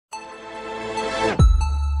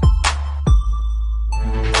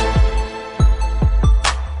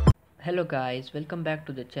Hello guys, welcome back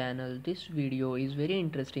to the channel. This video is very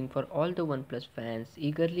interesting for all the OnePlus fans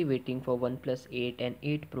eagerly waiting for OnePlus 8 and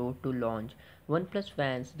 8 Pro to launch. OnePlus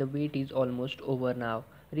fans, the wait is almost over now.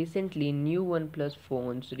 Recently, new OnePlus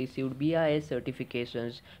phones received BIS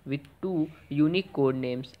certifications with two unique code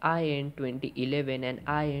names IN 2011 and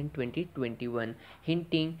IN 2021,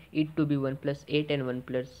 hinting it to be OnePlus 8 and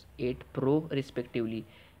OnePlus 8 Pro respectively.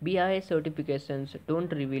 BIS certifications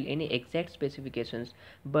don't reveal any exact specifications,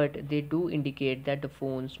 but they do indicate that the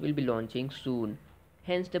phones will be launching soon.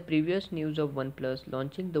 Hence, the previous news of OnePlus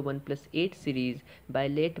launching the OnePlus 8 series by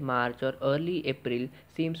late March or early April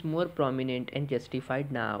seems more prominent and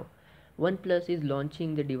justified now. OnePlus is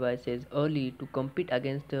launching the devices early to compete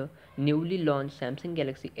against the newly launched Samsung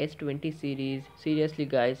Galaxy S20 series. Seriously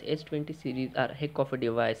guys, S20 series are heck of a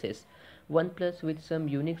devices. OnePlus with some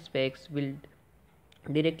unique specs will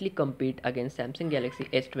directly compete against Samsung Galaxy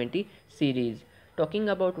S20 series. Talking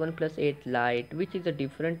about OnePlus 8 Lite, which is a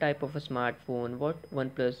different type of a smartphone, what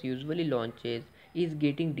OnePlus usually launches is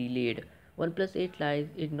getting delayed. OnePlus 8 Lite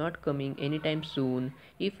is not coming anytime soon.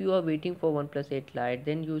 If you are waiting for OnePlus 8 Lite,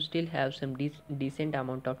 then you still have some decent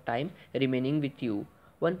amount of time remaining with you.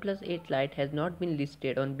 OnePlus 8 Lite has not been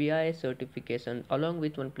listed on BIS certification along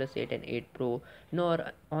with OnePlus 8 and 8 Pro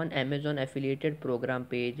nor on Amazon affiliated program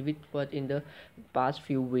page which was in the past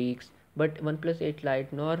few weeks, but OnePlus 8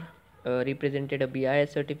 Lite nor represented a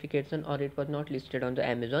BIS certification or it was not listed on the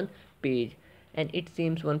Amazon page, and it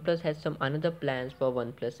seems OnePlus has some another plans for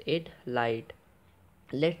OnePlus 8 Lite.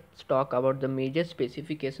 Let's talk about the major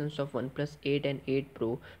specifications of OnePlus 8 and 8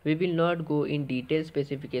 Pro. We will not go in detailed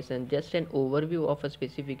specification, just an overview of a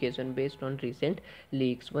specification based on recent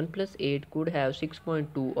leaks. OnePlus 8 could have 6.2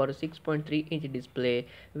 or 6.3 inch display,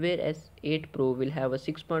 whereas 8 Pro will have a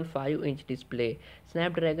 6.5 inch display.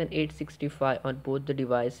 Snapdragon 865 on both the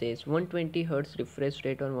devices, 120Hz refresh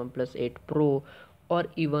rate on OnePlus 8 Pro or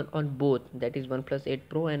even on both, that is OnePlus 8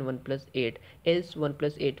 Pro and OnePlus 8, else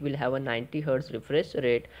OnePlus 8 will have a 90Hz refresh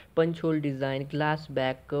rate, punch hole design, glass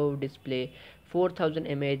back, curved display, 4000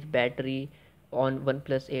 mAh battery on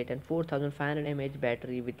OnePlus 8 and 4500 mAh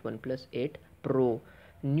battery with OnePlus 8 Pro.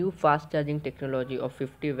 New fast charging technology of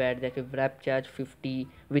 50 watt, that is wrap charge 50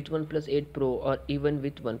 with OnePlus 8 Pro or even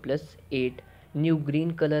with OnePlus 8. New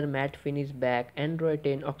green color matte finish back, Android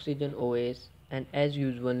 10 Oxygen OS, and as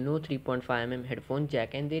usual no 3.5mm headphone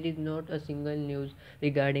jack, and there is not a single news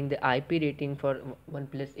regarding the IP rating for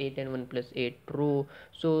OnePlus 8 and OnePlus 8 Pro.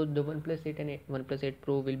 So the OnePlus 8 and OnePlus 8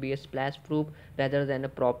 Pro will be a splash proof rather than a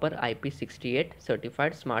proper IP68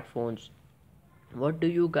 certified smartphones. What do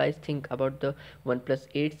you guys think about the OnePlus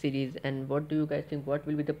 8 series, and what do you guys think what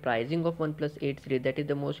will be the pricing of OnePlus 8 series? That is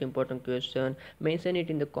the most important question. Mention it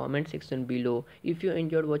in the comment section below. If you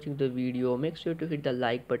enjoyed watching the video, make sure to hit the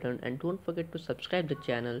like button and don't forget to subscribe the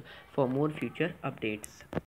channel for more future updates.